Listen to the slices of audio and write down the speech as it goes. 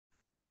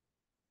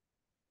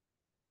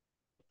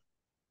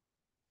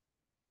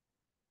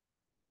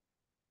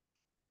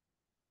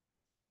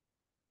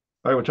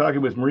All right, we're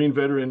talking with Marine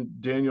Veteran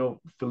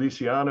Daniel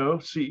Feliciano,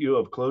 CEO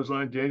of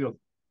Clotheslyne. Daniel,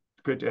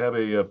 great to have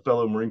a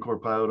fellow Marine Corps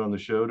pilot on the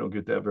show. Don't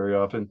get that very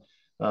often.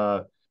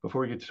 Uh,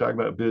 Before we get to talk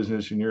about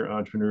business and your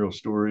entrepreneurial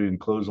story and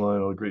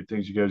Clotheslyne, all the great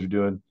things you guys are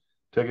doing,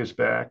 take us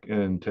back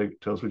and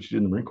tell us what you did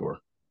in the Marine Corps.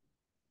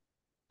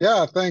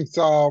 Yeah, thanks.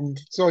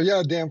 So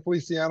yeah, Dan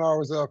Feliciano, I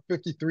was a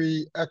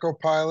 53 Echo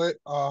pilot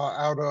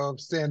out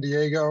of San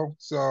Diego.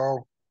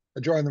 So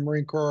I joined the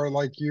Marine Corps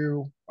like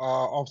you,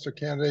 officer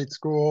candidate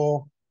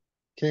school,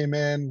 came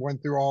in,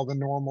 went through all the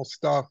normal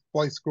stuff,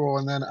 flight school,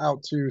 and then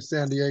out to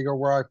San Diego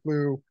where I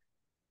flew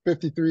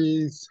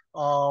 53s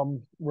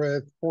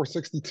with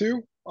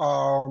 462,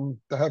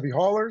 the heavy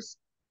haulers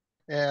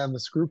and the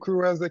screw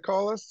crew as they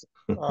call us.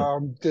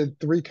 Did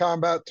three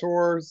combat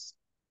tours.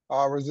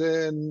 I was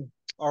in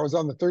I was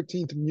on the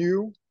 13th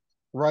MEU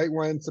right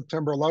when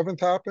September 11th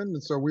happened,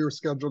 and so we were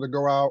scheduled to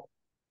go out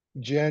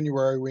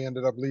January. We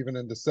ended up leaving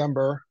in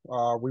December.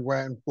 We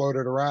went and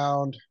floated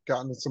around,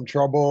 got into some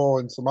trouble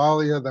in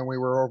Somalia. Then we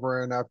were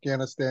over in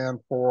Afghanistan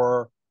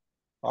for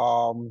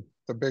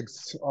the big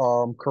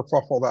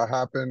kerfuffle that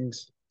happened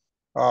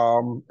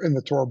in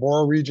the Tora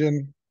Bora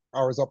region.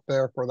 I was up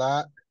there for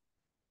that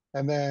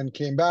and then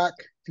came back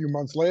a few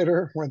months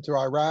later, went to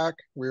Iraq.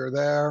 We were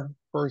there,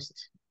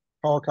 first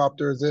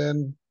helicopters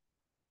in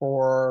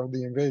for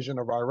the invasion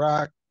of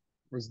Iraq,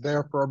 was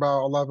there for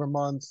about 11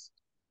 months,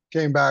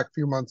 came back a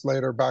few months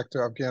later back to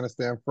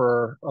Afghanistan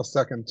for a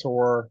second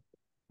tour.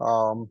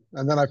 And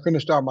then I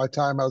finished out my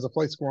time as a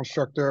flight school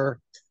instructor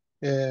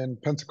in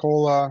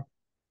Pensacola,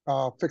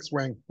 fixed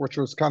wing, which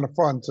was kind of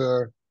fun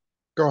to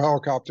go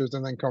helicopters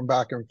and then come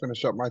back and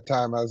finish up my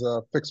time as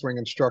a fixed wing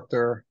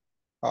instructor.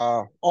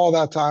 All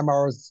that time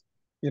I was,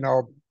 you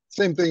know,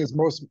 same thing as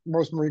most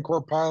Marine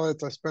Corps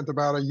pilots. I spent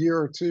about a year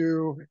or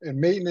two in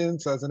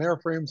maintenance as an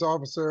airframes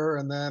officer,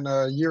 and then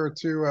a year or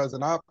two as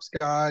an ops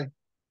guy.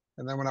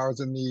 And then when I was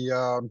in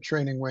the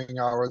training wing,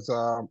 I was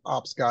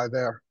ops guy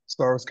there.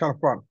 So it was kind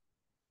of fun.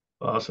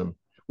 Awesome.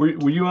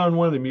 Were you on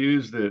one of the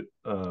MEUs that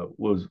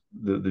was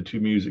the two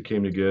MEUs that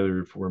came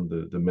together, formed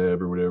the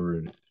MEB or whatever,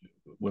 and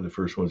one of the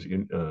first ones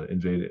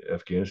invaded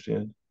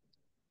Afghanistan?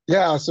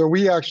 Yeah, so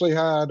we actually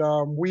had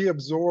we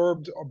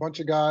absorbed a bunch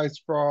of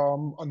guys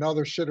from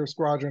another shitter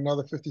squadron,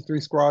 another 53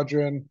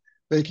 squadron.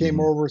 They came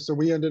Mhm. over, so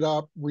we ended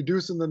up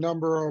reducing the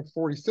number of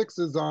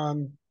 46s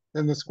on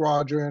in the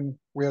squadron.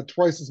 We had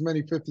twice as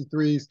many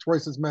 53s,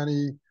 twice as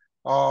many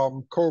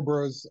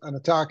Cobras and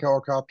attack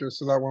helicopters,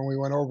 so that when we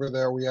went over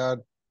there, we had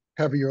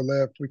heavier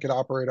lift. We could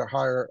operate at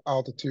higher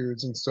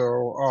altitudes, and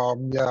so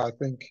yeah, I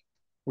think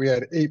we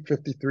had eight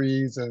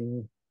 53s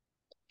and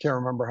can't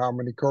remember how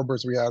many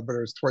Cobras we had, but it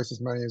was twice as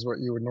many as what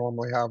you would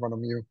normally have on a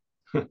Mew.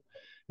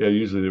 Yeah,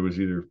 usually there was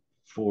either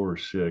four or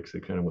six. They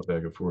kind of went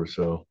back and forth.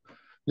 So,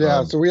 Yeah,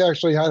 um, so we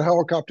actually had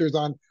helicopters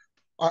on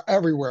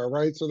everywhere,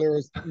 right? So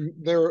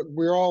we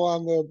were all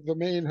on the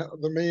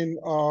main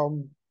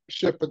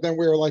ship, but then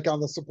we were like on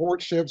the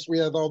support ships. We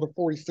had all the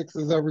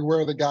 46s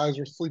everywhere. The guys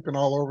were sleeping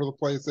all over the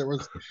place. It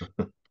was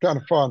kind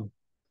of fun.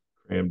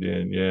 crammed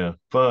in. Yeah,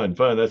 fun.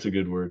 That's a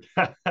good word.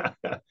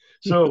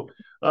 So,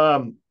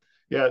 um,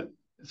 yeah.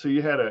 So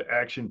you had an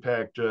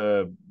action-packed,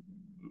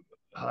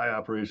 high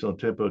operational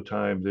tempo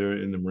time there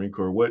in the Marine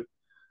Corps.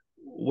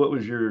 What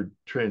was your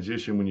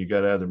transition when you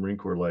got out of the Marine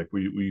Corps like? Were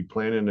you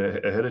planning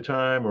ahead of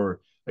time, or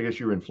I guess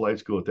you were in flight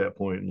school at that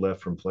point and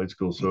left from flight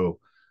school? So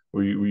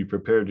were you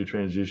prepared to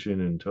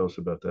transition? And tell us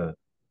about that.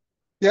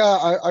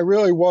 Yeah, I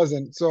really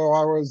wasn't. So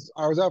I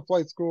was at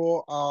flight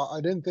school. I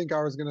didn't think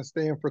I was going to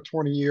stay in for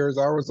 20 years.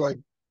 I was like,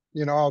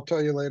 I'll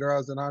tell you later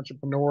as an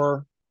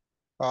entrepreneur.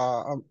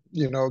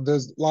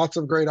 There's lots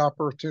of great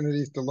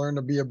opportunities to learn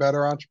to be a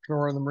better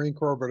entrepreneur in the Marine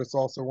Corps, but it's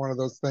also one of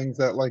those things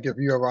that, like, if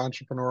you have an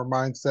entrepreneur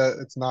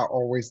mindset, it's not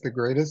always the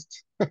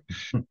greatest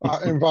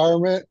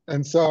environment.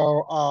 And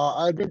so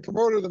I'd been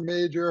promoted to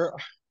major.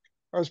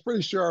 I was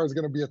pretty sure I was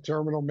going to be a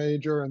terminal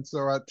major. And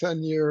so at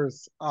 10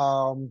 years,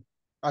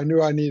 I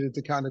knew I needed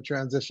to kind of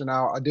transition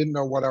out. I didn't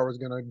know what I was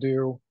going to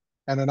do.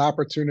 And an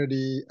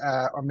opportunity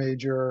at a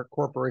major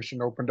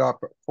corporation opened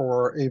up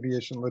for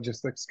aviation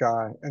logistics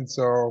guy. And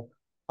so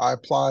I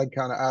applied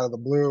kind of out of the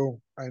blue.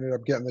 I ended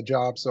up getting the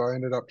job. So I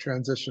ended up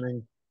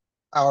transitioning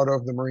out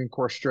of the Marine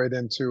Corps straight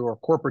into a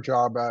corporate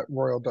job at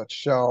Royal Dutch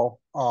Shell,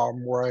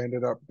 where I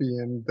ended up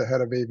being the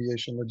head of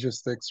aviation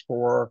logistics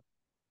for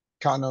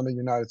continental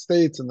United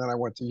States. And then I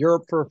went to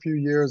Europe for a few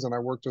years and I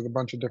worked with a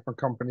bunch of different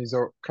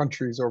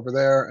countries over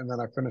there. And then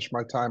I finished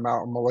my time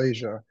out in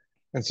Malaysia.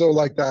 And so,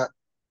 like, that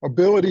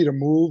ability to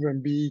move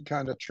and be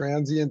kind of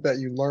transient that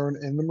you learn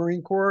in the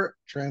Marine Corps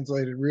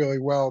translated really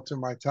well to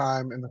my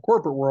time in the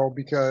corporate world,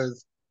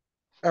 because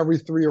every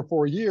 3 or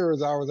 4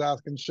 years I was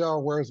asking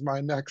Shell, where's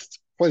my next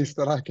place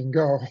that I can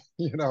go,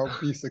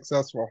 be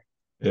successful.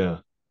 Yeah.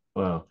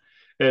 Wow.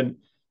 And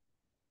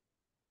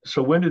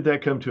so when did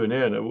that come to an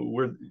end?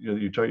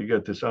 You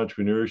got this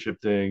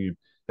entrepreneurship thing. You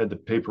had the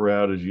paper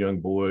out as a young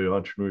boy.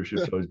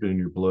 Entrepreneurship's always been in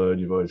your blood.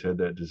 You've always had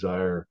that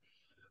desire.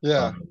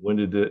 Yeah. When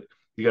did it?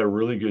 You got a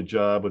really good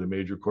job with a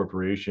major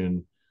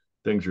corporation.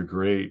 Things are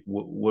great.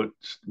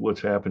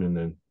 What's happening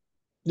then?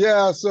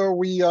 Yeah, so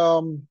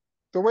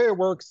the way it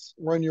works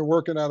when you're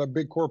working at a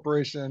big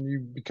corporation, you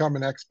become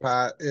an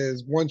expat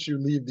is once you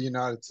leave the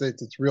United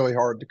States, it's really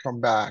hard to come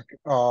back.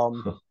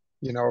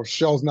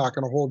 Shell's not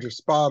going to hold your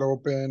spot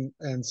open,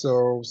 and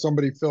so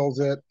somebody fills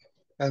it,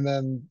 and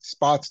then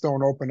spots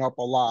don't open up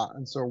a lot.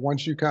 And so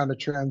once you kind of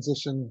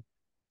transition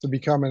to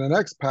becoming an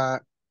expat,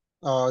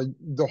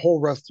 the whole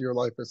rest of your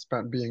life is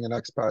spent being an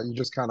expat. You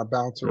just kind of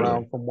bounce Really?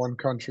 around from one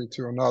country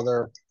to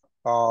another,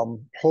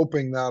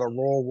 hoping that a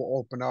role will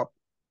open up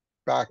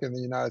back in the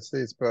United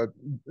States, but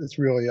it's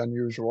really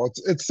unusual.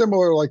 It's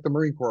similar like the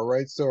Marine Corps,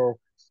 right? So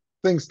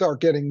things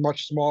start getting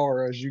much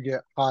smaller as you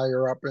get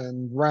higher up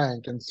in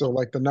rank, and so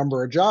like the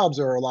number of jobs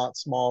are a lot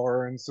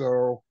smaller, and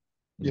so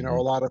a Hmm.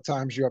 lot of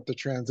times you have to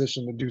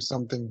transition to do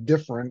something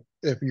different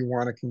if you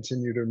want to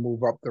continue to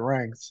move up the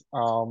ranks.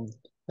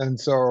 And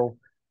so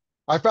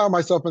I found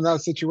myself in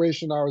that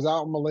situation. I was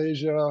out in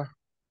Malaysia.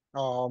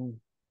 um,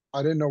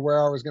 I didn't know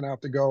where I was going to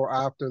have to go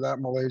after that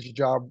Malaysia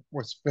job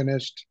was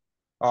finished.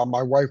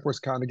 My wife was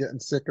kind of getting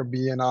sick of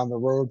being on the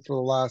road for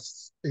the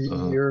last eight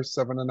Uh-huh. years,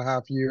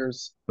 7.5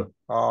 years.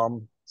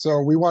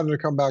 So we wanted to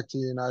come back to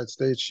the United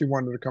States. She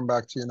wanted to come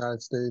back to the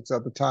United States.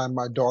 At the time,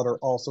 my daughter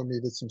also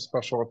needed some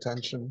special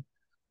attention.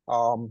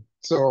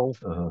 So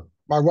Uh-huh.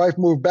 my wife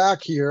moved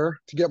back here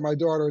to get my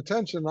daughter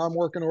attention. I'm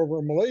working over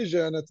in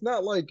Malaysia, and it's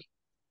not like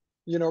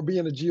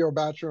being a geo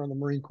bachelor in the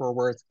Marine Corps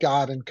where it's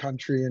God and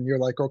country and you're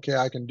like, okay,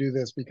 I can do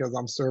this because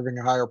I'm serving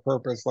a higher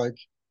purpose. Like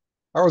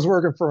I was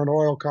working for an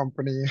oil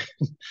company.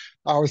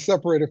 I was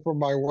separated from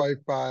my wife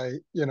by,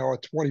 a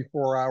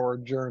 24-hour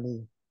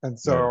journey. And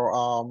Yeah.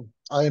 so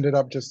I ended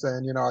up just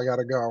saying, I got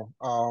to go.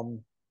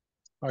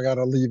 I got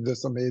to leave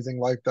this amazing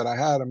life that I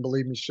had. And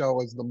believe me,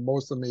 Shell is the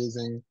most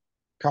amazing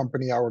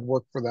company. I would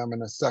work for them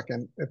in a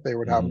second if they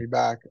would have Hmm. me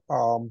back.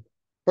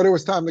 But it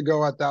was time to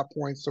go at that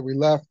point. So we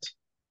left.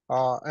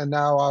 And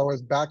now I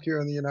was back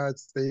here in the United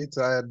States.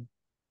 I had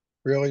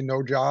really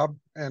no job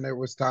and it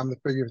was time to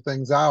figure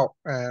things out.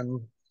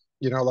 And,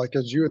 like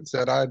as you had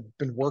said, I'd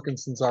been working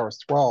since I was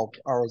 12.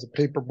 I was a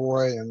paper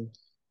boy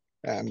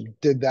and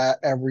did that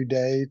every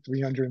day,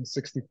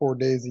 364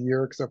 days a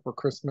year, except for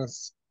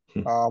Christmas,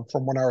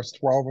 from when I was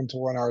 12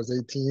 until when I was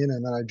 18.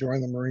 And then I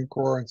joined the Marine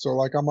Corps. And so,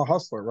 like, I'm a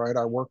hustler, right?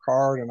 I work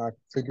hard and I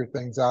figure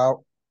things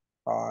out.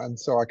 And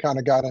so I kind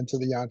of got into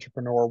the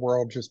entrepreneur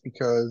world just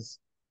because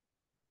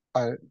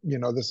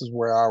this is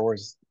where I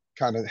was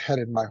kind of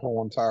headed my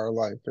whole entire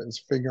life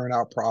is figuring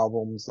out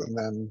problems and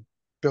then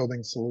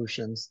building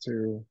solutions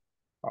to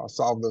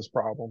solve those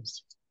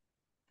problems.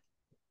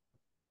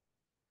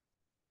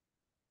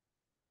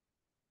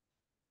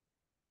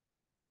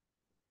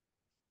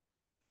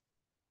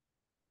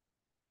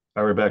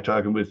 All right, we're back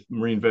talking with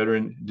Marine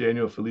Veteran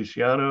Daniel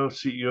Feliciano,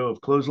 CEO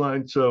of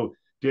Clotheslyne. So,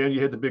 Dan,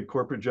 you had the big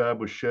corporate job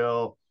with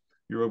Shell.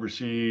 You're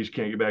overseas,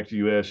 can't get back to the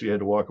U.S. You had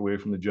to walk away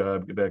from the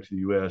job, get back to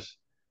the U.S.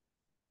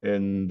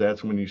 And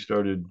that's when you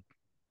started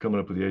coming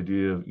up with the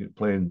idea of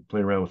playing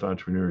around with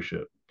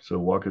entrepreneurship. So,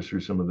 walk us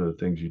through some of the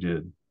things you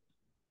did.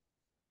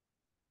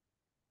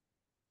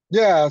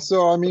 Yeah,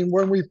 so I mean,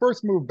 when we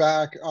first moved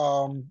back,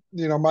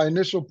 my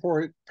initial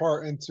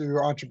part into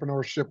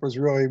entrepreneurship was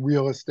really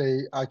real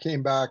estate. I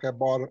came back, I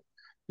bought,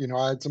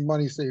 I had some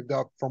money saved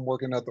up from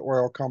working at the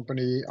oil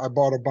company. I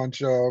bought a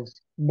bunch of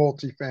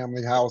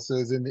multifamily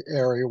houses in the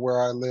area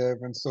where I live,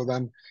 and so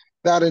then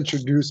that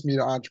introduced me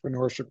to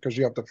entrepreneurship because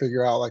you have to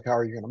figure out like how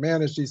are you going to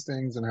manage these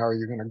things and how are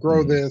you going to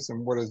grow Mm-hmm. this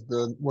and what do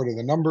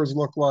the numbers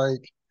look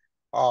like.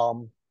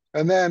 Um,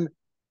 and then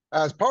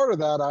as part of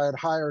that, I had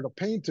hired a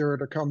painter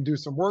to come do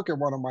some work at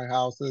one of my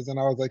houses. And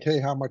I was like, hey,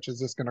 how much is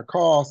this going to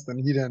cost? And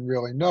he didn't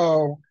really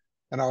know.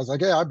 And I was like,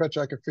 hey, I bet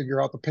you I could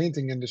figure out the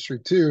painting industry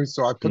too.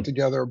 So I put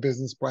together a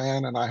business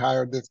plan and I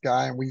hired this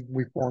guy and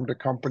we formed a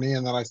company.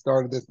 And then I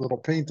started this little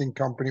painting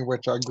company,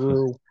 which I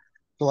grew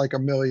to like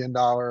 $1 million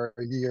a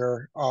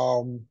year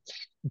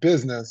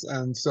business.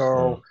 And so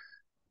Wow.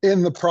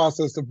 in the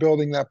process of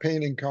building that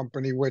painting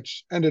company,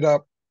 which ended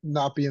up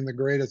not being the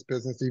greatest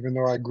business, even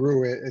though I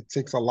grew it, it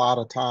takes a lot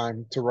of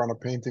time to run a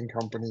painting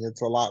company.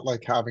 It's a lot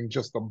like having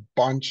just a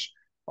bunch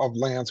of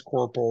lance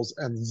corporals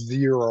and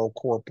zero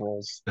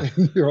corporals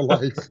in your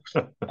life.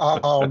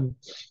 Um,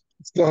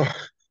 so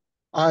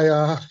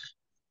I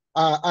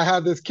I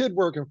had this kid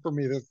working for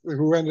me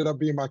who ended up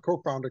being my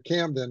co-founder,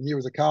 Camden. He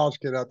was a college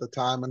kid at the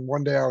time, and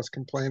one day I was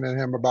complaining to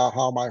him about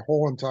how my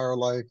whole entire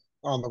life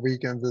on the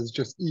weekends is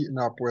just eaten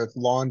up with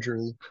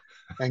laundry.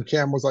 And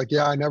Cam was like,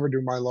 yeah, I never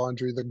do my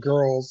laundry. The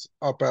girls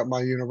up at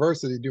my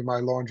university do my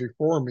laundry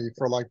for me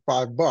for like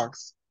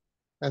 $5.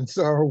 And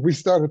so we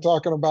started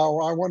talking about,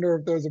 well, I wonder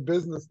if there's a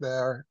business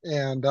there.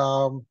 And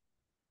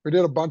we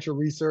did a bunch of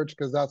research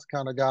because that's the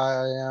kind of guy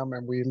I am.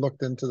 And we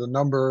looked into the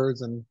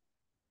numbers and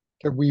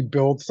could we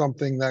build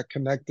something that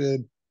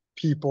connected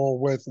people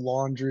with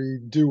laundry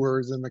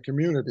doers in the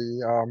community?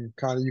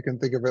 Kind of, you can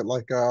think of it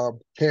like a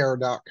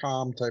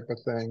care.com type of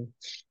thing.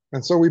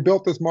 And so we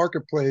built this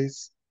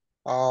marketplace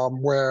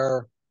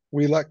where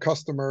we let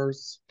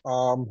customers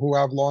who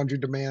have laundry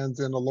demands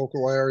in a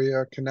local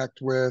area connect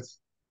with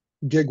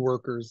gig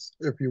workers,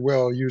 if you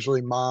will,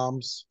 usually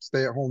moms,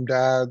 stay-at-home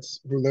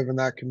dads who live in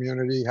that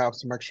community, have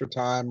some extra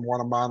time,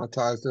 want to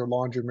monetize their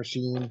laundry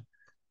machine.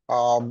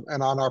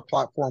 And on our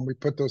platform, we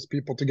put those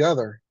people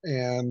together.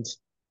 And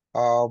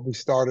we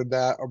started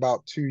that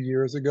about 2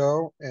 years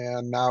ago.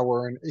 And now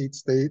we're in 8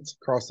 states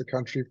across the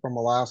country from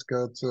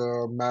Alaska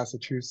to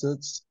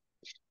Massachusetts.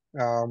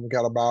 We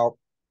got about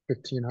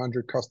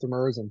 1,500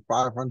 customers and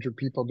 500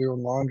 people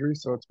doing laundry.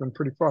 So it's been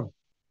pretty fun.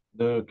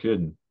 No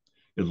kidding.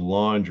 It's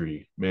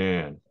laundry,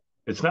 man.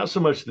 It's not so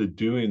much the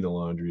doing the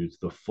laundry, it's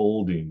the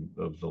folding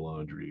of the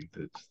laundry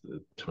that's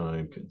the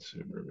time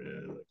consumer,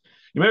 man.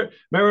 You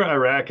remember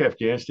Iraq,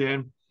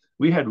 Afghanistan?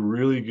 We had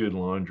really good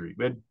laundry.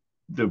 We had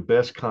the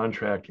best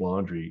contract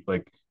laundry.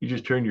 Like you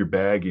just turn your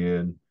bag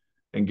in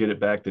and get it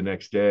back the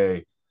next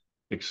day,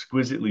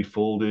 exquisitely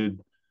folded,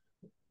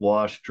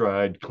 washed,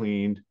 dried,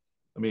 cleaned.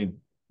 I mean,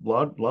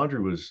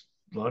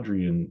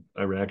 laundry in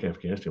Iraq,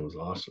 Afghanistan was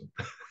awesome.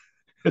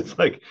 It's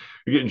like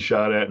you're getting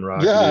shot at and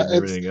rocketed Yeah, and it's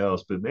everything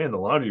else, but man, the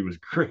laundry was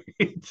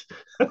great.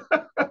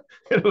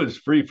 And it was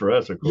free for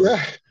us, of course.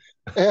 yeah.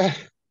 And,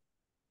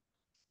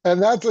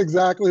 and that's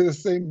exactly the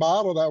same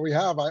model that we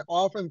have. I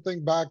often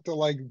think back to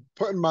like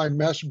putting my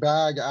mesh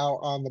bag out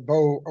on the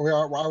boat. I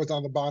was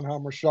on the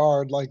Bonhomme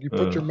Richard. Like you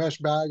put Uh, your mesh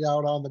bag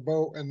out on the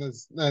boat, and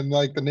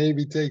like the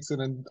Navy takes it,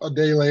 and a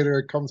day later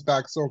it comes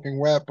back soaking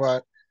wet,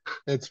 but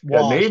it's yeah,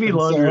 washed. Navy And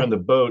laundry so on the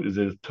boat is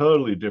a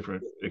totally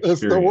different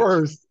it's the experience.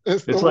 worst.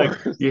 It's the It's like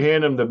worst. you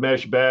hand them the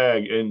mesh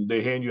bag and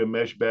they hand you a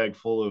mesh bag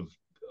full of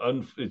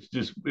it's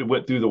just it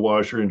went through the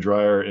washer and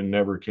dryer and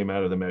never came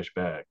out of the mesh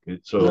bag.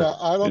 Yeah,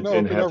 I don't know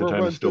And if it half the ever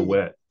time it's went still through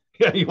the. wet.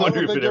 Yeah, you I wonder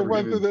don't if it think it ever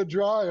went through even the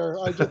dryer.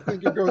 I just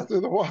think it goes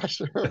through the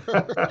washer.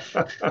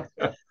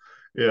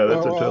 Yeah,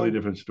 that's a So totally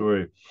different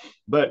story.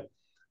 But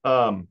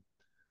um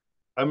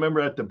I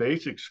remember at the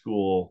basic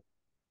school,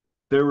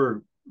 there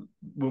were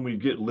when we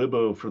get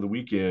libo for the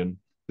weekend,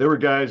 there were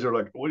guys that are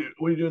like, what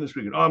are you doing this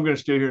weekend? Oh, I'm going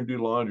to stay here and do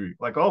laundry.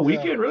 Like all yeah,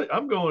 weekend, really?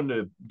 I'm going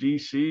to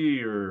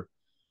DC or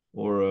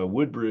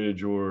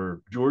Woodbridge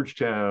or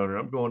Georgetown, or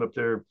I'm going up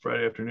there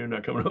Friday afternoon,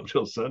 not coming up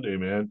till Sunday,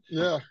 man.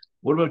 yeah,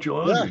 What about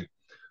your yeah, laundry?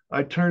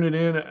 I turn it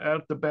in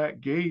out the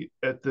back gate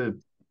at the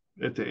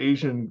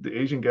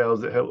Asian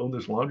gals that have own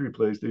this laundry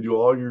place. They do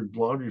all your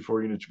laundry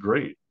for you, and it's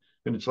great.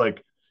 And it's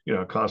like,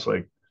 it costs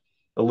like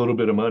a little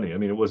bit of money. I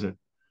mean, it was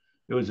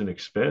an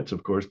expense,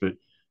 of course, but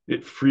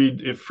it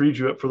freed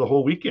you up for the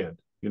whole weekend,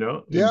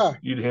 and yeah,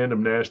 you'd hand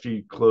them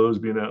nasty clothes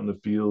being out in the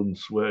field and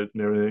sweat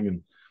and everything,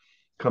 and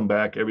come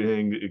back,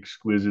 everything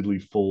exquisitely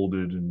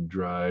folded and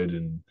dried,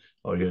 and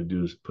all you had to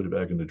do is put it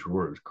back in the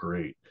drawer. It was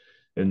great.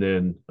 And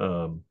then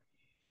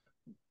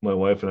my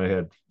wife and I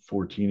had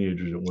 4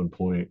 teenagers at one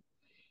point.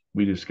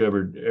 We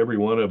discovered every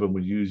one of them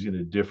was using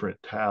a different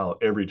towel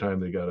every time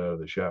they got out of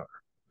the shower.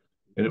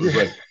 And it was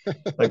yeah,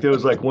 like there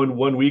was like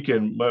one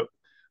weekend,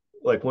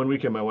 one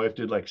weekend my wife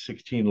did like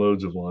 16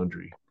 loads of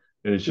laundry.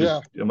 And it's just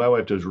yeah, my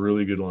wife does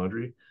really good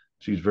laundry.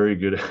 She's very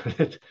good at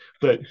it.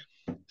 But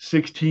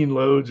 16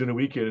 loads in a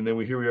weekend, and then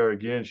here we are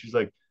again. She's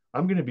like,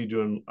 I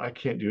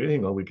can't do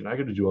anything all weekend. I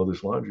got to do all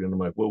this laundry. And I'm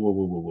like, whoa, whoa,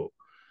 whoa, whoa, whoa.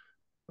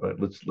 All right,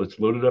 let's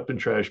load it up in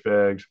trash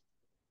bags.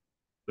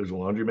 There's a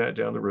laundromat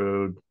down the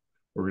road.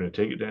 We're gonna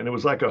take it down. It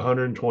was like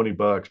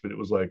 $120, but it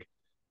was like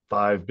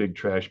 5 big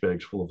trash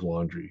bags full of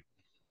laundry.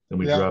 And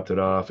we yeah, dropped it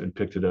off and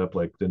picked it up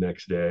like the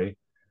next day,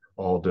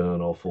 all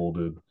done, all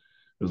folded.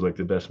 It was like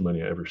the best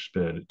money I ever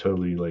spent. It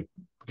totally like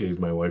gave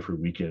my wife her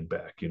weekend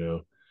back.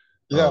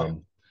 yeah,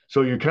 Um,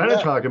 so you're kind of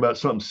yeah. talking about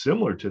something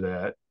similar to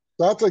that.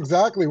 That's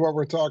exactly what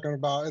we're talking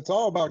about. It's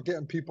all about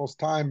getting people's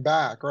time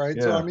back,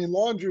 right? So, I Yeah. mean,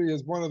 laundry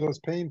is one of those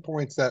pain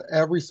points that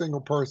every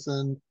single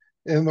person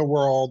in the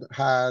world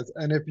has.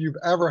 And if you've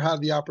ever had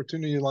the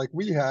opportunity, like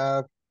we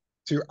have,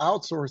 to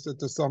outsource it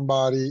to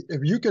somebody,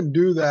 if you can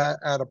do that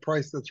at a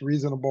price that's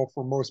reasonable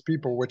for most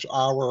people, which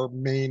our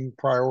main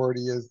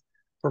priority is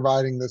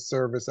providing this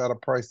service at a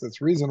price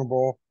that's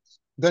reasonable,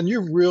 then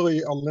you've really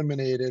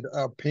eliminated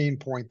a pain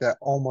point that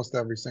almost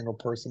every single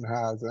person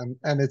has.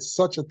 And it's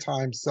such a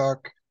time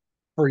suck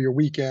for your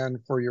weekend,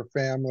 for your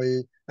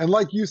family. And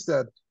like you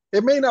said,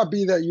 it may not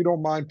be that you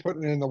don't mind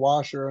putting it in the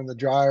washer and the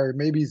dryer.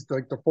 Maybe it's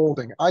like the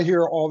folding. I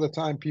hear all the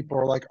time people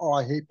are like, oh,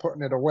 I hate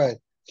putting it away.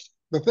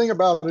 The thing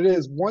about it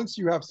is, once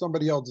you have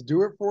somebody else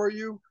do it for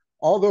you,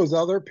 all those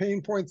other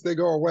pain points, they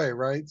go away,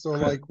 right? So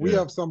like we Yeah.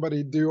 have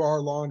somebody do our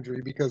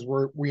laundry because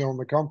we own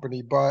the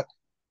company, but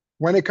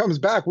when it comes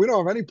back, we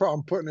don't have any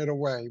problem putting it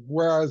away.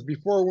 Whereas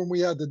before, when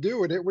we had to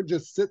do it, it would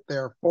just sit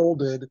there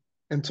folded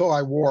until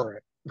I wore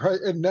it. Right?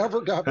 It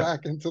never got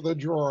back into the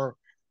drawer.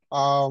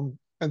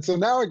 And so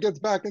now it gets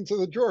back into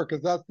the drawer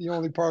because that's the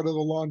only part of the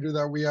laundry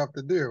that we have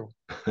to do.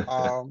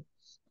 Um,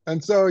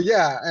 and so,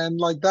 yeah, and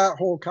like that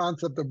whole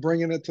concept of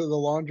bringing it to the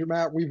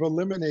laundromat, we've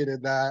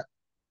eliminated that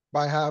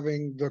by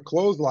having the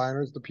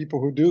clothesliners, the people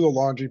who do the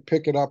laundry,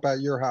 pick it up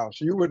at your house.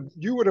 You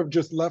would have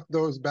just left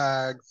those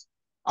bags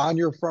on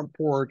your front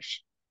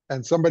porch,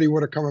 and somebody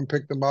would have come and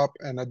picked them up,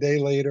 and a day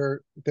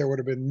later there would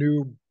have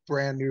been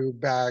brand new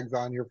bags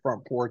on your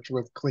front porch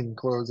with clean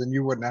clothes, and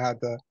you wouldn't have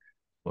had to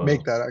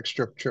make Wow. that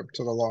extra trip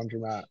to the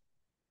laundromat.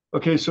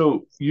 Okay,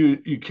 so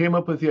you came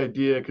up with the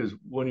idea because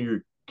one of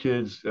your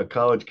kids, a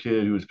college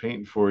kid who was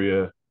painting for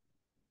you,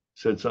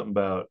 said something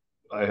about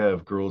I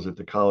have girls at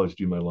the college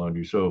do my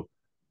laundry. So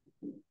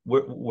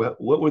what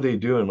were they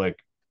doing? Like,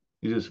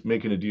 you just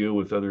making a deal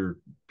with other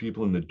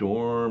people in the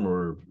dorm,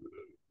 or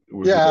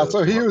was it Yeah, a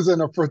so he was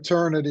in a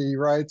fraternity,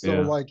 right? So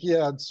yeah? like he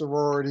had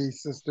sorority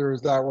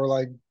sisters that were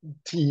like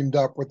teamed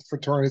up with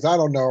fraternities. I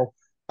don't know.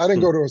 I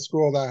didn't go Hmm. to a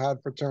school that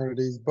had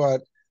fraternities,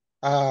 but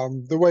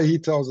the way he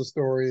tells the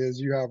story is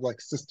you have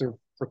like sister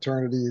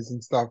fraternities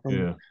and stuff,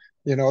 and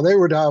Yeah, they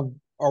would have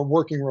a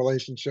working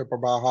relationship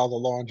about how the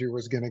laundry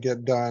was going to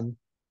get done,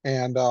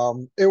 and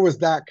it was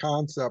that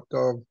concept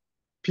of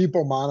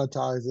people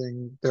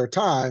monetizing their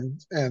time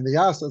and the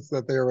assets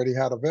that they already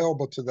had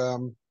available to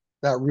them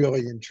that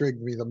really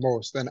intrigued me the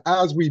most. And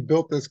as we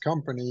built this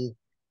company,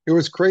 it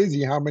was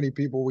crazy how many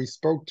people we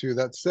spoke to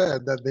that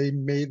said that they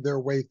made their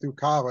way through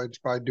college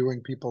by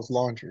doing people's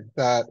laundry,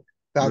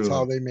 that's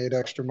how really. they made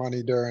extra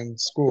money during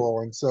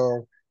school. And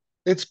so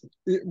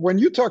when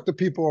you talk to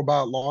people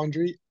about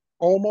laundry,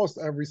 almost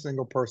every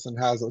single person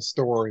has a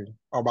story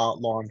about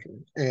laundry.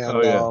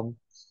 Oh And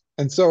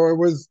yeah, so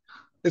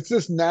it's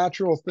this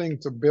natural thing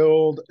to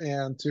build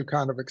and to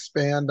kind of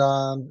expand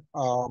on.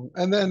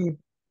 And then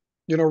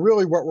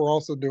really what we're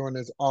also doing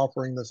is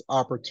offering this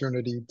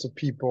opportunity to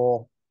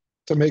people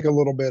to make a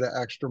little bit of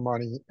extra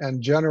money.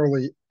 And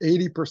generally,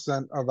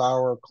 80% of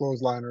our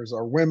clothesliners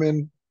are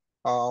women.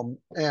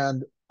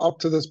 And up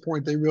to this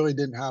point, they really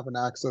didn't have an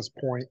access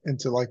point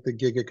into like the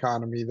gig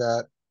economy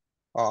that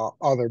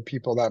other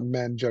people that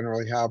men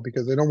generally have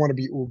because they don't want to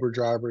be Uber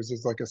drivers.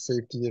 There's like a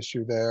safety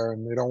issue there,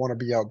 and they don't want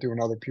to be out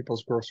doing other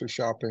people's grocery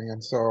shopping.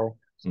 And so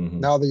hmm,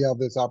 now they have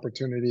this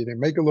opportunity to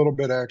make a little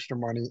bit of extra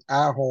money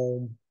at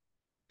home,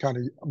 kind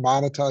of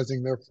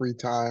monetizing their free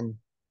time,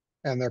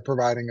 and they're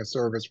providing a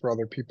service for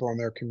other people in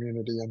their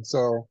community. And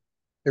so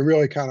it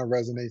really kind of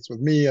resonates with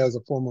me as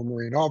a former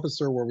Marine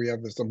officer, where we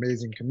have this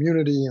amazing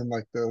community and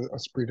like the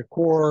esprit de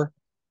corps.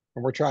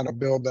 And we're trying to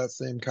build that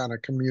same kind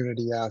of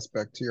community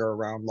aspect here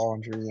around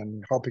laundry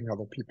and helping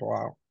other people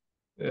out.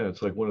 yeah.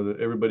 It's like one of the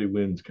everybody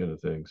wins kind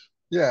of things.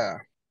 Yeah.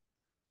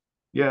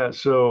 Yeah.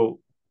 So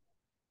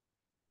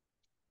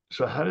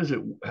how does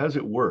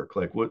it work?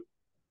 Like what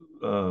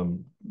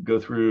go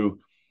through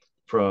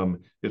from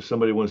if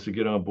somebody wants to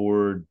get on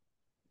board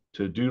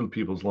to do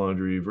people's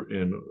laundry,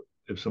 and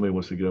if somebody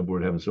wants to get on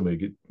board having somebody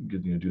get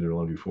do their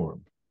laundry for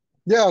them.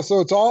 Yeah, so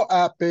it's all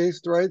app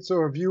based, right?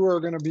 So if you are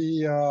going to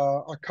be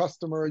a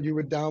customer, you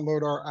would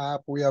download our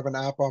app. We have an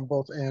app on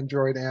both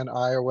Android and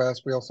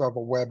iOS. We also have a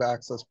web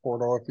access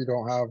portal if you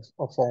don't have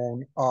a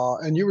phone.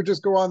 And you would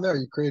just go on there.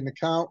 You create an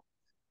account.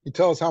 You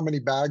tell us how many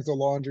bags of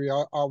laundry.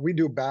 We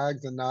do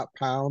bags and not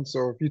pounds.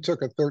 So if you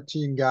took a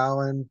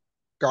 13-gallon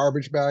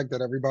garbage bag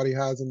that everybody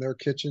has in their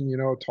kitchen,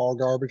 a tall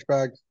garbage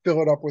bag,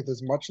 fill it up with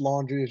as much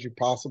laundry as you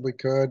possibly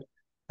could.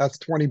 That's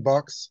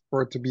 $20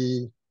 for it to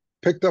be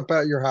picked up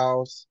at your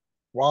house,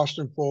 washed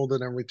and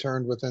folded and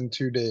returned within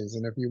 2 days.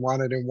 And if you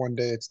want it in one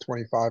day, it's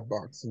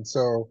 $25. And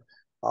so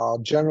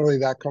generally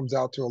that comes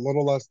out to a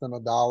little less than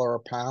 $1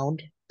 a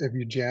pound if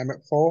you jam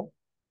it full,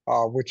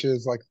 which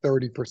is like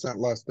 30%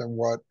 less than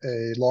what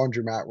a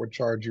laundromat would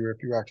charge you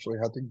if you actually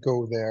had to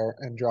go there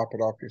and drop it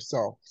off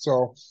yourself.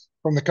 So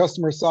from the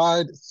customer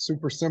side, it's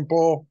super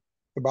simple.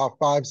 It's about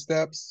 5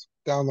 steps.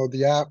 Download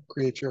the app,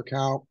 create your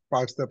account.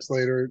 5 steps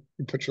later,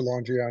 you put your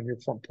laundry on your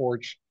front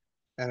porch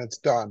and it's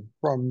done.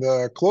 From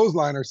the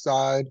clothesliner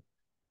side,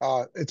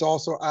 it's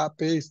also app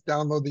based.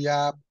 Download the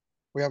app.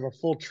 We have a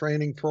full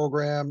training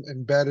program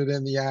embedded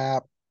in the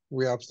app.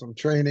 We have some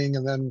training,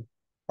 and then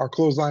our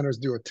clothesliners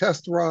do a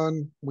test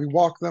run. We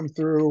walk them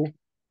through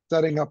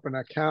setting up an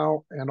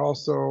account. And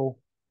also,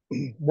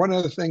 one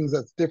of the things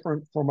that's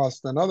different from us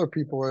than other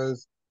people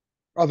is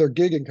other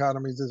gig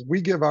economies is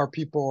we give our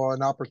people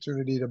an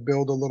opportunity to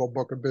build a little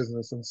book of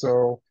business. And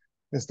so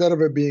instead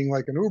of it being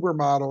like an Uber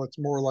model, it's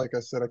more like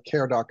I said, a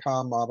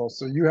care.com model.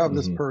 So you have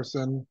this Hmm.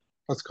 person,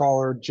 let's call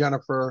her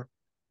Jennifer.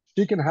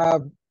 She can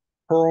have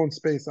her own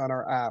space on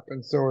our app.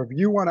 And so if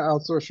you want to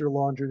outsource your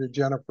laundry to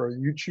Jennifer,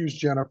 you choose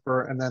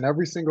Jennifer. And then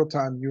every single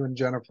time you and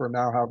Jennifer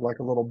now have like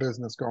a little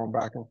business going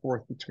back and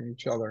forth between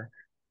each other.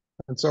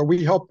 And so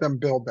we help them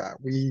build that.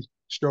 We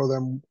show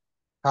them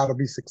how to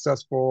be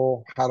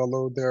successful, how to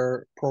load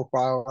their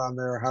profile on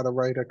there, how to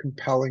write a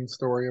compelling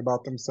story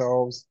about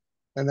themselves,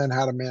 and then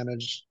how to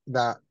manage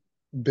that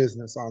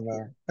business on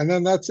there. And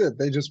then that's it.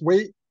 They just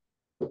wait.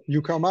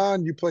 You come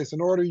on, you place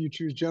an order, you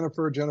choose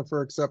Jennifer,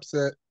 Jennifer accepts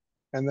it,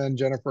 and then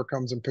Jennifer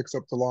comes and picks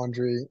up the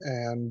laundry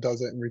and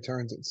does it and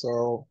returns it.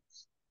 So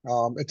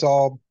it's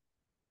all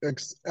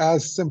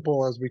as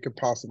simple as we could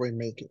possibly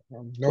make it.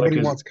 Like Nobody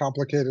is wants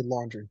complicated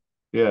laundry.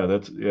 Yeah,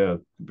 that's yeah,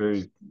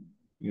 very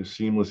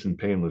seamless and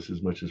painless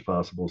as much as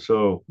possible.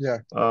 So Yeah.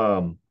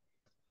 um,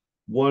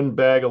 one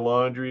bag of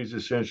laundry is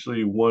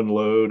essentially one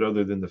load,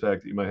 other than the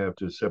fact that you might have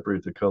to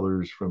separate the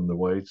colors from the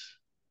whites.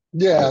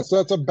 Yeah, Yep. so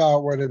that's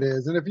about what it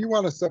is. And if you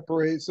want to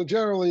separate, so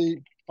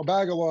generally a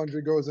bag of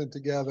laundry goes in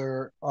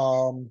together.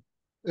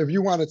 if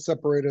you want it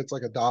separated, it's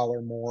like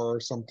 $1 more or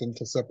something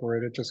to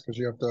separate it, just because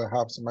you have to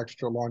have some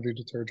extra laundry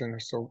detergent or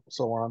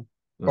so on.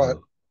 But Uh-huh.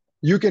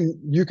 you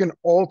can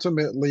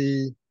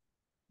ultimately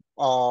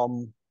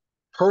um,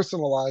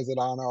 personalize it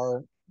on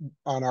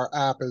our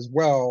app as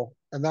well.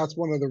 And that's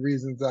one of the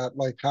reasons that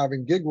like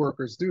having gig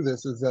workers do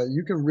this is that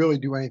you can really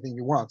do anything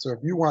you want. So if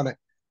you want it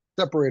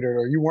separated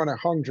or you want it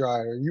hung dry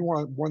or you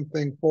want one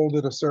thing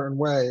folded a certain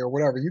way or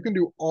whatever, you can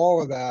do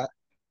all of that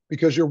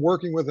because you're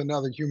working with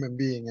another human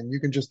being and you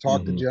can just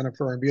talk to Hmm.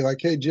 Jennifer and be like,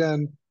 hey,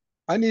 Jen,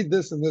 I need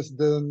this and this,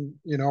 then,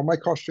 it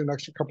might cost you an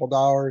extra couple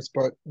dollars.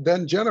 But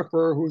then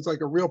Jennifer, who's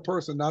like a real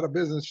person, not a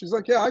business, she's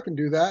like, yeah, I can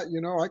do that.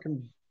 I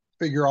can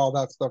figure all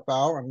that stuff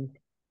out.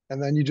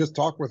 And then you just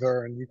talk with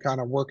her and you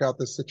kind of work out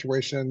this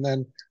situation. And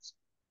then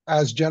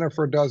as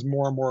Jennifer does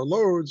more and more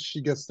loads,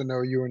 she gets to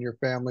know you and your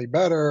family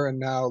better. And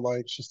now,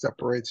 like, she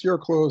separates your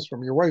clothes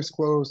from your wife's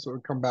clothes. So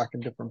it come back in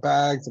different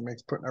bags. It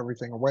makes putting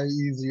everything away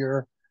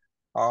easier.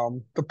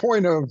 The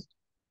point of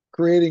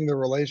creating the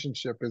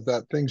relationship is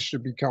that things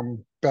should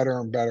become better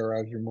and better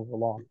as you move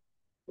along.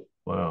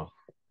 Wow.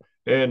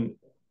 And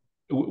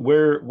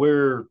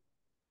where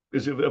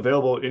is it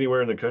available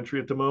anywhere in the country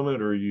at the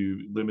moment, or are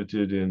you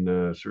limited in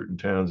certain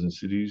towns and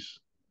cities?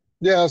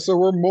 Yeah, so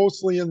we're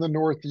mostly in the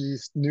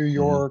Northeast, New Hmm.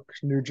 York,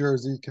 New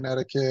Jersey,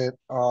 Connecticut,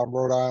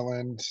 Rhode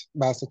Island,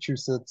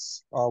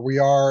 Massachusetts. We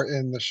are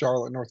in the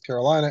Charlotte, North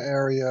Carolina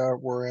area.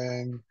 We're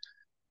in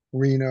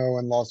Reno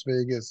and Las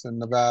Vegas and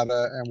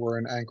Nevada, and we're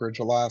in Anchorage,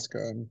 Alaska.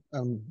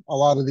 And a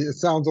lot of it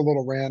sounds a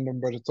little random,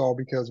 but it's all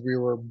because we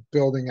were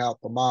building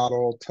out the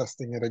model,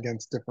 testing it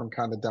against different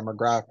kind of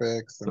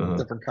demographics and Uh-huh.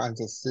 different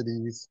kinds of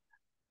cities.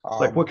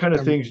 Like what kind of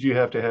And things do you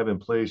have to have in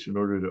place in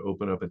order to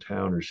open up a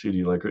town or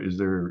city? Like, is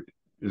there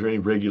any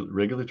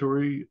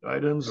regulatory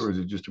items, or is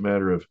it just a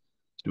matter of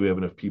do we have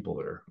enough people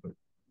there?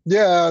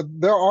 yeah,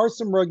 there are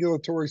some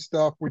regulatory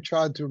stuff. We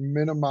tried to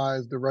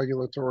minimize the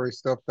regulatory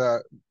stuff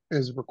that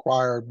is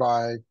required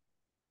by,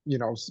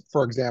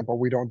 for example,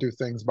 we don't do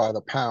things by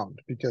the pound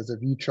because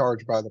if you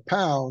charge by the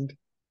pound,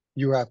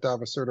 you have to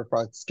have a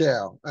certified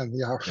scale. And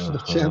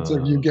the chance of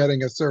you Uh-huh.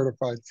 getting a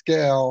certified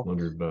scale,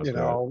 Wondered about you that.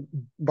 know,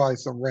 by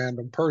some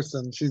random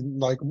person, she's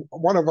like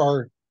one of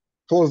our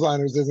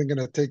clothesliners isn't going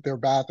to take their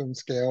bathroom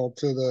scale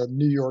to the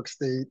New York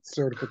State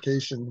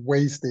certification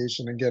weigh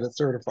station and get it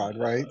certified,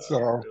 right?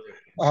 Really?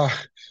 Uh,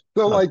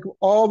 so Huh. like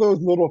all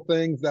those little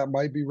things that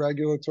might be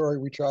regulatory,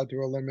 we tried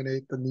to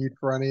eliminate the need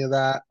for any of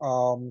that.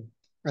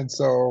 And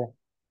so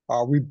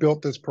we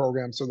built this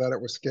program so that it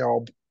was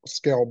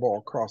scalable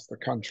across the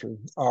country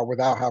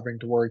without having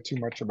to worry too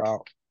much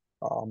about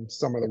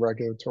some of the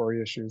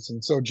regulatory issues.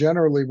 And so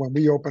generally, when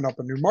we open up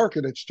a new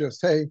market, it's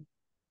just, hey,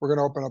 we're going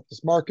to open up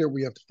this market.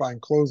 We have to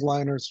find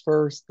clothesliners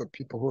first, the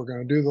people who are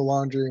going to do the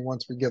laundry. And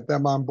once we get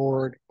them on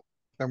board,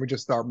 then we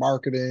just start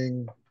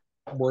marketing,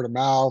 word of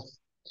mouth.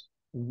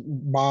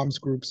 Moms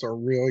groups are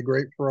really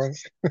great for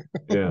us,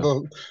 Yeah.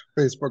 the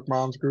Facebook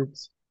moms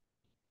groups.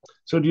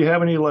 So do you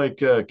have any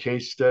like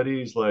case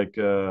studies like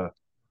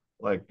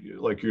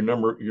your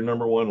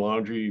number one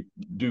laundry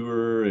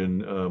doer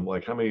and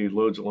like how many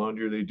loads of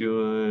laundry are they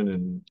doing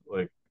and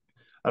like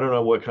I don't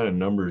know what kind of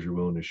numbers you're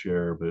willing to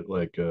share, but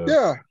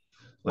Yeah.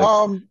 like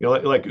Um,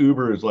 like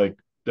Uber is like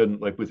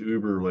doesn't like with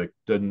Uber like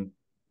doesn't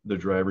the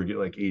driver get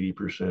like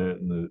 80%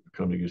 and the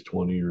company gets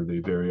 20 or they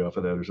vary off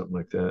of that or something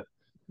like that.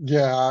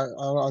 yeah,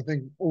 I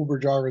think Uber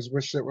drivers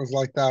wish it was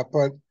like that,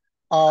 but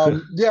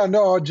yeah,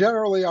 no,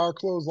 generally our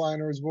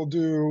clothesliners will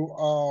do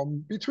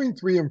between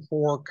 3 and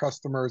 4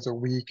 customers a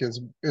week is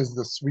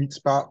the sweet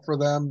spot for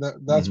them.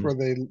 Hmm. That's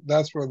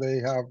where they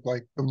have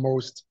like the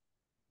most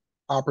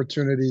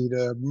opportunity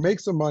to make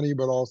some money,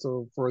 but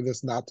also for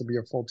this not to be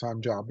a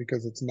full-time job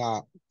because it's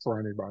not for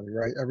anybody,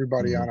 right?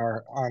 Everybody Hmm.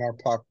 on our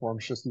platform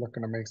is just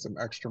looking to make some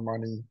extra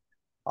money.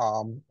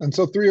 And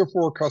so 3 or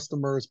 4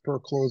 customers per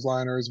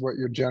clothesliner is what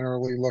you're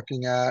generally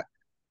looking at.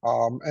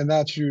 And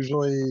that's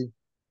usually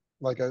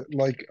like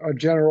a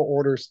general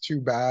orders 2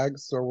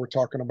 bags. So we're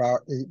talking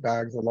about 8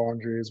 bags of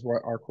laundry is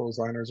what our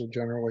clothesliners are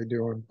generally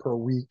doing per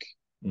week.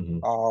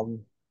 Hmm. Um,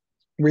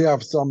 we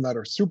have some that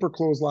are super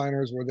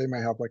clothesliners where they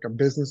may have like a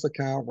business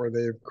account where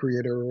they've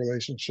created a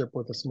relationship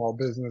with a small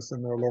business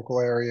in their local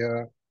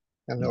area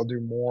and they'll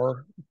do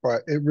more.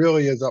 But it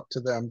really is up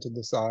to them to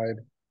decide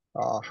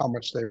how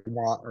much they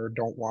want or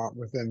don't want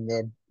within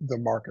the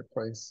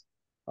marketplace.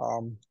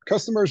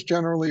 Customers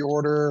generally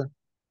order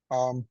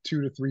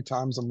 2 to 3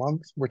 times a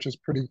month, which is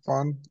pretty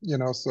fun.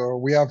 So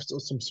we have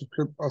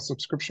a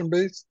subscription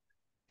base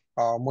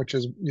which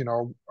is,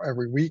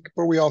 every week.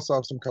 But we also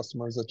have some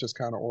customers that just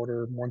kind of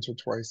order once or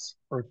twice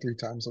or 3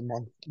 times a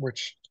month,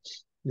 which,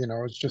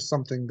 is just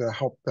something to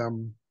help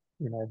them,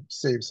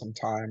 save some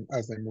time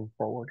as they move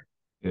forward.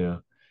 Yeah.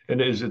 And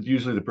is it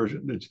usually the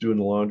person that's doing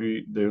the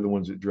laundry? They're the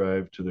ones that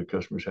drive to the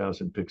customer's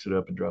house and picks it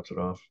up and drops it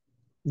off.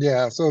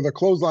 Yeah, so the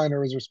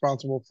clothesliner is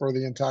responsible for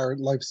the entire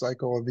life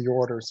cycle of the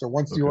order. So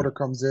once the Okay. order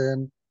comes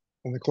in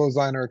and the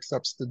clothesliner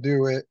accepts to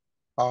do it,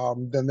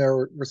 then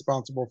they're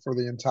responsible for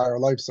the entire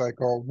life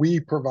cycle. We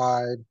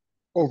provide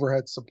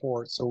overhead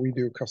support. So we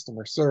do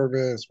customer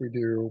service, we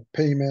do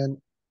payment,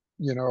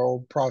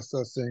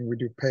 processing. We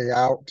do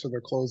payout to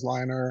the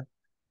clothesliner,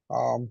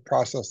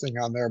 processing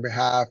on their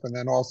behalf. And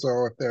then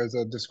also if there's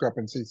a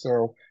discrepancy.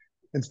 So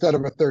instead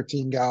of a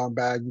 13-gallon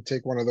bag, you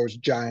take one of those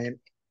giant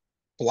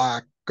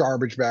black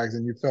garbage bags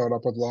and you fill it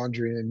up with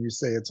laundry and you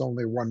say it's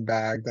only one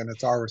bag, then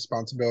it's our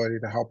responsibility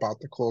to help out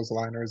the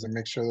clothesliners and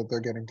make sure that they're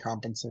getting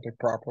compensated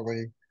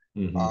properly.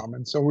 Hmm.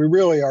 And so we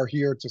really are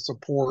here to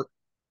support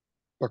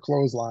the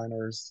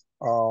clothesliners.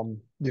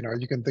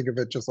 You can think of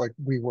it just like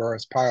we were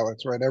as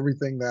pilots, right?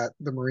 Everything that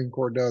the Marine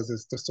Corps does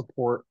is to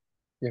support,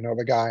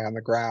 the guy on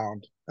the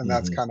ground. And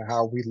that's Hmm. kind of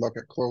how we look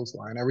at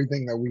clothesline.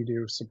 Everything that we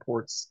do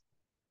supports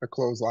the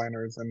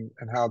clothesliners and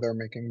how they're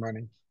making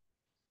money.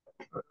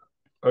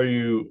 Are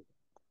you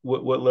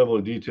what level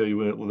of detail you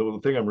went? The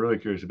thing I'm really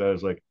curious about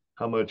is like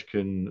how much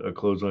can a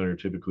clothesliner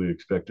typically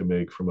expect to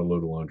make from a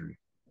load of laundry?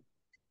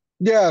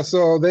 Yeah,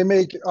 so they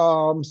make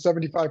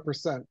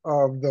 75%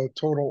 of the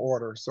total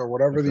order. So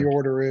whatever the Okay.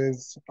 order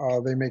is,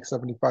 they make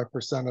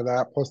 75% of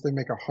that. Plus they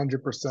make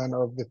 100%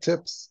 of the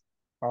tips.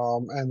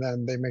 And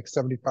then they make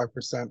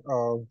 75%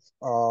 of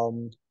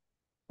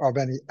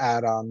any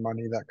add-on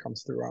money that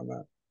comes through on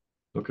that.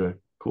 Okay.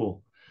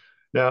 Cool.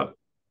 Now,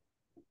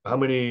 how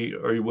many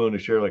are you willing to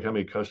share? Like how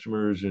many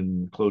customers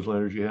and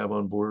clothesliners you have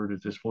on board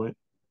at this point?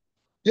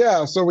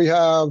 Yeah, so we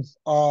have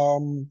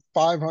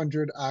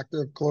 500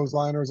 active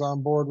clothesliners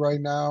on board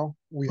right now.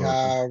 We Awesome.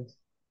 have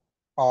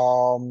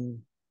um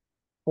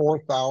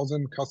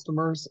 4,000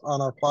 customers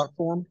on our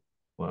platform.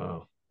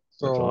 Wow.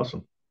 That's So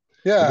awesome.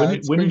 And yeah,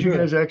 it's when been did you good.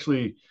 guys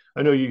actually,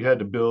 I know you had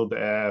to build the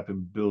app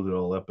and build it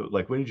all up, but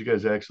like when did you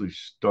guys actually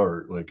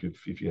start? Like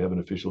if you have an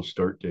official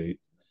start date?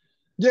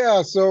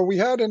 Yeah, so we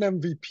had an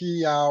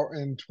MVP out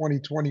in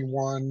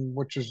 2021,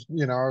 which is,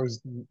 it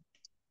was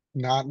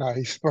not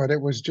nice, but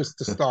it was just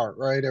to start,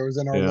 right? It was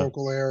in our Yeah.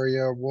 local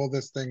area. Will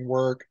this thing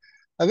work?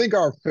 I think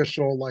our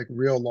official, like,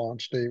 real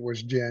launch date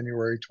was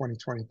January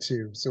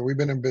 2022. So we've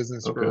been in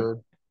business Okay. for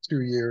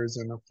 2 years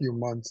and a few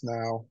months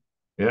now.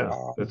 Yeah.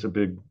 Um, That's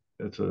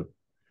a,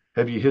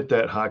 have you hit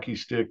that hockey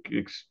stick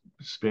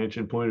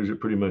expansion point or is it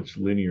pretty much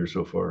linear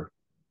so far?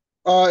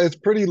 it's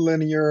pretty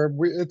linear.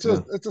 It's a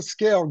Yeah. it's a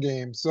scale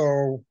game.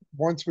 So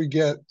once we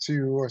get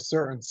to a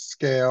certain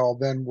scale,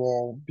 then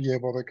we'll be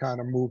able to kind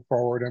of move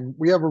forward. And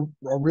we have a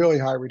really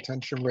high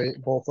retention rate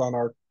both on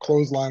our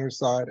clothesliner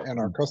side and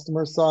our Hmm,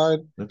 customer side.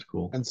 that's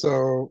cool. And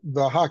so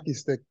the hockey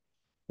stick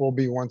will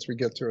be once we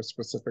get to a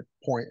specific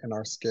point in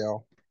our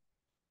scale.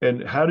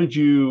 And how did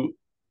you,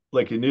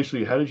 like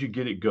initially, how did you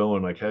get it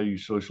going? Like how you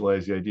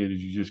socialize the idea?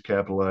 Did you just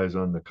capitalize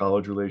on the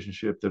college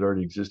relationship that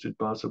already existed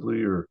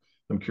possibly? Or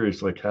I'm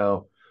curious like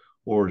how,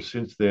 or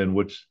since then,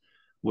 what's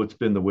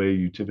been the way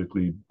you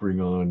typically bring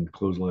on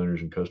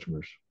clothesliners and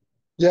customers?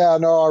 Yeah,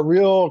 no, our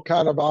real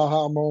kind of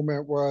aha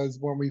moment was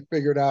when we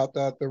figured out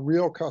that the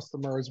real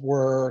customers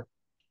were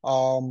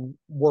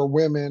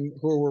women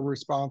who were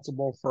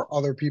responsible for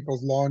other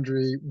people's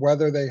laundry,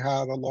 whether they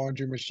had a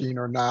laundry machine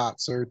or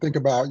not. So think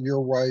about your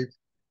wife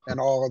and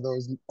all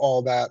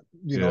that,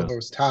 Yeah.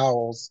 those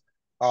towels.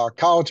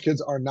 College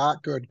kids are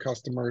not good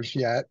customers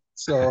yet.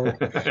 So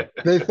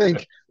they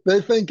think they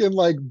think in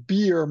like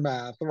beer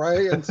math,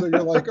 right? And so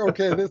you're like,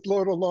 okay, this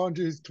load of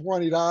laundry is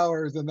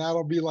 $20 and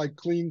that'll be like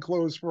clean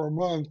clothes for a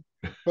month.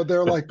 But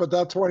they're like, but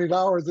that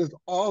 $20 is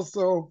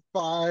also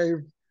 5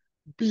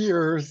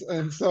 beers.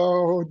 And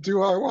so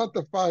do I want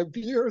the 5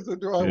 beers or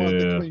do I want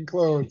the Yeah. clean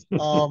clothes?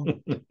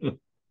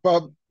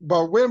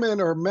 But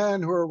women or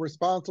men who are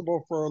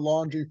responsible for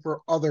laundry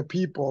for other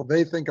people,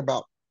 they think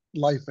about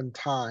life and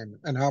time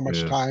and how much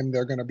Yeah. time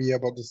they're going to be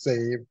able to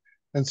save.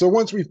 And so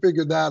once we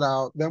figured that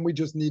out, then we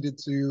just needed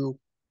to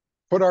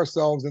put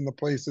ourselves in the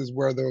places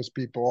where those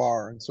people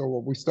are. And so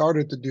what we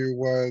started to do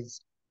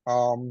was,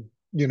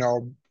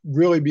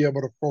 really be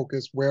able to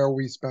focus where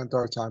we spent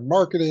our time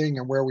marketing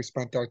and where we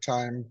spent our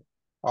time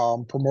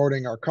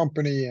promoting our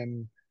company.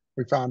 And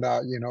we found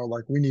out,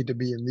 like we need to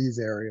be in these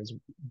areas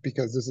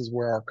because this is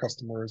where our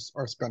customers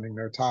are spending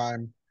their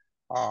time.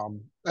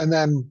 And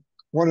then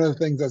one of the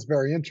things that's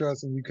very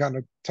interesting, you kind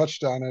of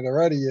touched on it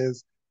already,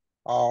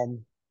 um,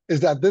 is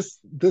that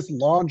this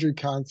laundry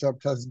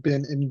concept has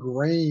been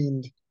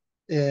ingrained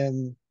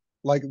in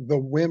like the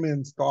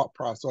women's thought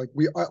process. Like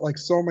we like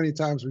so many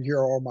times we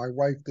hear, "Oh, my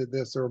wife did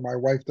this," or "My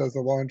wife does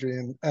the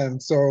laundry,"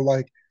 and so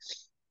like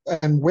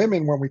and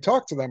women when we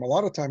talk to them, a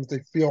lot of times they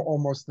feel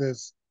almost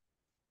this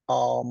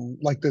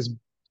like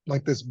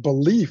this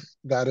belief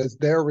that it's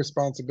their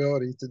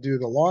responsibility to do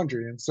the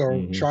laundry. And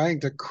so Hmm. trying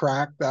to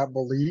crack that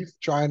belief,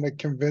 trying to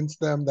convince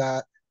them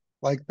that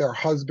like their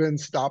husband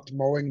stopped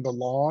mowing the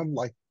lawn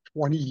like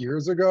 20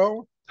 years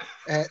ago,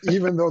 and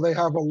even though they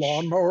have a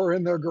lawnmower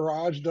in their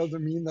garage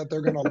doesn't mean that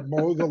they're going to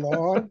mow the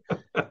lawn.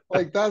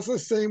 Like that's the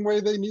same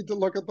way they need to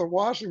look at the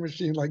washing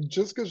machine. Like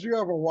just because you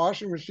have a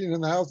washing machine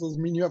in the house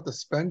doesn't mean you have to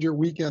spend your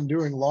weekend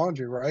doing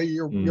laundry, right?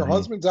 Your Hmm.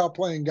 husband's out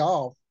playing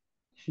golf,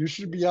 you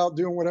should be out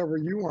doing whatever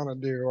you want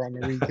to do on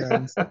the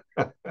weekends.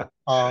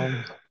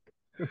 Um,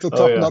 it's a Oh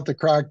tough yeah. nut to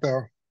crack,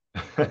 though.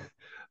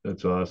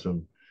 That's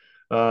awesome.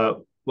 Uh,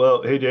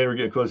 well, hey Dan, we're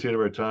getting close to the end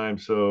of our time.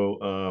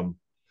 So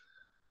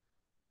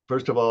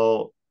first of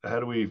all,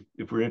 how do we,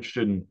 if we're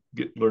interested in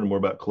learning more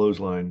about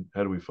Clotheslyne,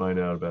 how do we find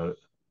out about it?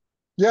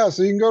 Yeah,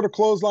 so you can go to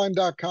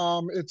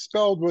clothesline.com. It's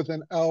spelled with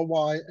an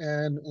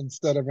Lyn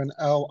instead of an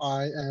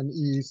Line.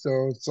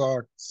 So it's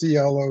Clotheslyne.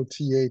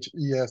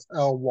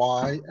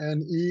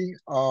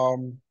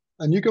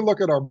 And you can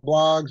look at our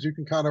blogs. You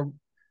can kind of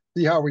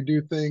see how we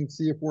do things,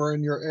 see if we're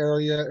in your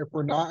area. If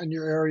we're not in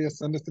your area,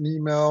 send us an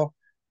email.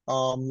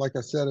 Like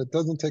I said, it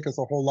doesn't take us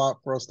a whole lot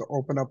for us to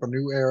open up a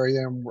new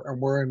area, and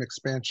we're in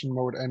expansion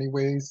mode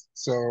anyways.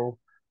 So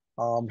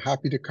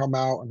happy to come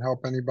out and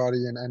help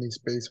anybody in any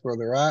space where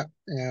they're at.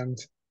 And,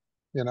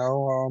 you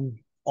know,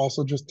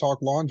 also just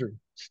talk laundry.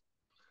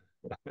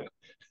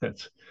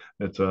 That's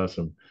that's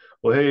awesome.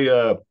 Well,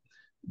 hey,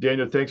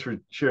 Daniel, thanks for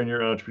sharing your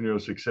entrepreneurial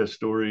success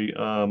story.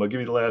 I'll give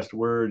you the last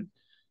word.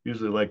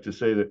 Usually like to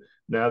say that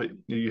now that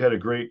you had a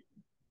great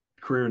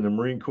career in the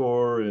Marine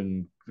Corps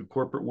and the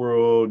corporate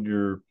world,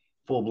 you're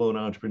full blown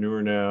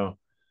entrepreneur now.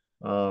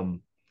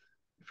 Um,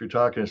 if you're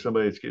talking to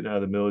somebody that's getting out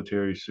of the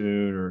military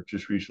soon or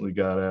just recently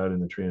got out in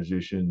the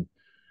transition,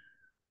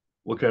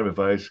 what kind of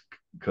advice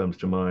comes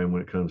to mind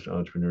when it comes to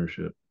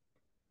entrepreneurship?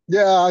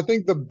 Yeah, I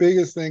think the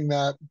biggest thing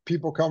that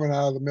people coming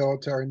out of the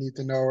military need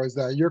to know is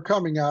that you're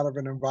coming out of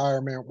an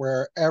environment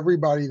where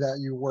everybody that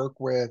you work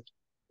with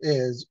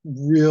is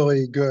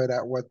really good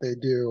at what they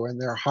do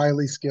and they're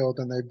highly skilled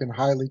and they've been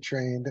highly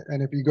trained.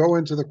 And if you go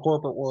into the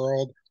corporate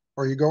world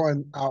or you go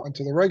out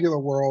into the regular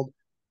world,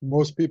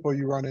 most people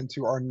you run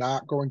into are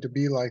not going to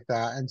be like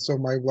that. And so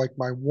my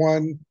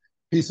one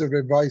piece of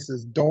advice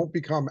is don't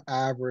become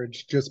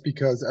average just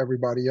because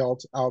everybody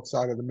else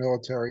outside of the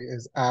military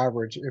is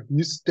average. If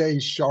you stay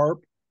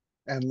sharp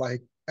and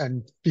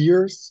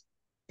fierce,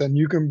 then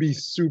you can be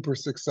super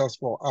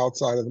successful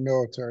outside of the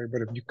military.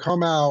 But if you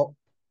come out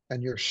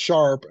and you're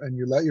sharp and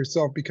you let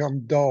yourself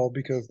become dull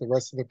because the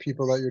rest of the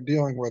people that you're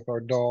dealing with are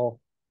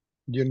dull,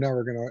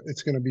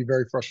 it's gonna be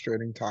very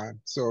frustrating time.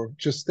 So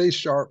just stay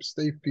sharp,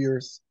 stay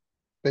fierce,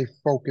 stay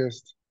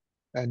focused,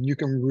 and you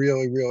can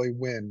really, really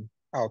win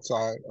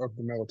outside of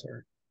the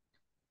military.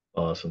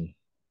 Awesome.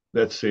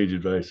 That's sage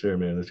advice there,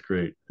 man. That's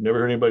great. Never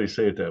heard anybody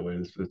say it that way.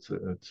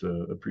 That's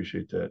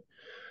appreciate that.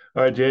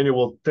 All right, Daniel.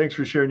 Well, thanks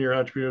for sharing your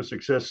entrepreneurial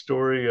success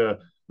story.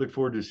 Look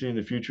forward to seeing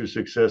the future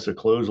success of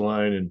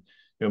Clotheslyne,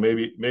 and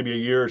maybe a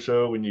year or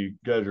so when you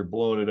guys are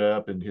blowing it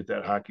up and hit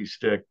that hockey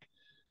stick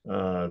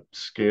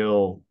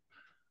scale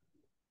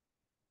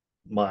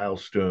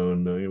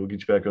milestone. We'll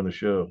get you back on the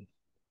show.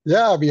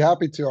 Yeah, I'll be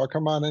happy to. I'll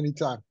come on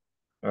anytime.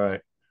 All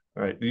right,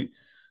 all right.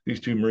 These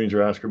two Marines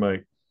are Oscar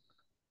Mike.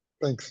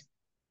 Thanks.